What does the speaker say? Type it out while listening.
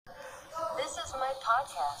my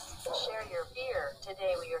podcast, Share Your Fear.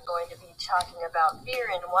 Today we are going to be talking about fear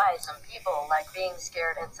and why some people like being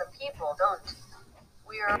scared and some people don't.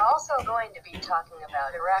 We are also going to be talking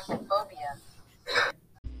about arachnophobia.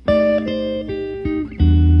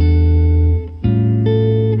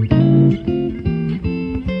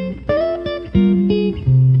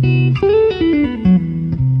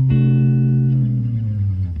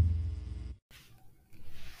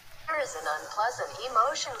 Fear is an unpleasant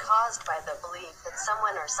emotion caused by the belief that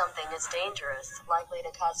someone or something is dangerous, likely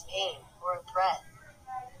to cause pain, or a threat.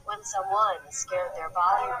 When someone is scared, their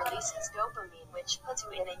body releases dopamine, which puts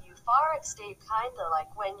you in a euphoric state, kinda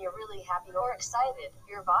like when you're really happy or excited.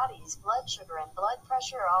 Your body's blood sugar and blood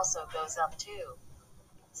pressure also goes up too.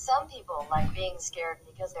 Some people like being scared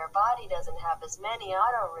because their body doesn't have as many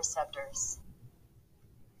autoreceptors.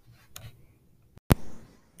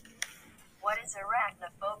 What is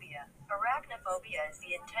arachnophobia? Arachnophobia is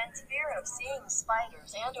the intense fear of seeing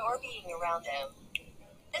spiders and or being around them.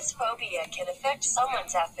 This phobia can affect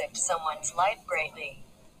someone's life greatly.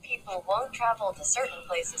 People won't travel to certain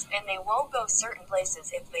places and they won't go certain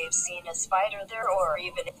places if they've seen a spider there or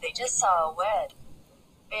even if they just saw a web.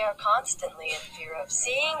 They are constantly in fear of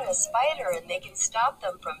seeing a spider and they can stop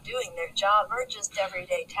them from doing their job or just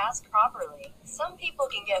everyday task properly. Some people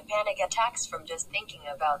can get panic attacks from just thinking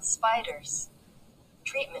about spiders.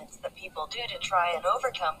 Treatments that people do to try and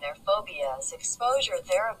overcome their phobia is exposure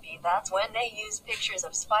therapy. That's when they use pictures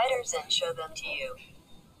of spiders and show them to you.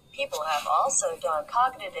 People have also done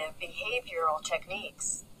cognitive behavioral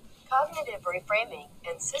techniques, cognitive reframing,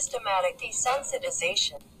 and systematic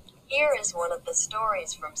desensitization. Here is one of the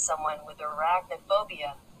stories from someone with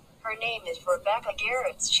arachnophobia. Her name is Rebecca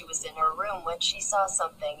Garrett. She was in her room when she saw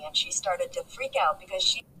something and she started to freak out because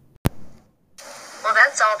she... Well,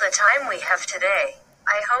 that's all the time we have today.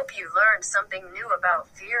 I hope you learned something new about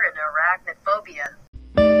fear and arachnophobia.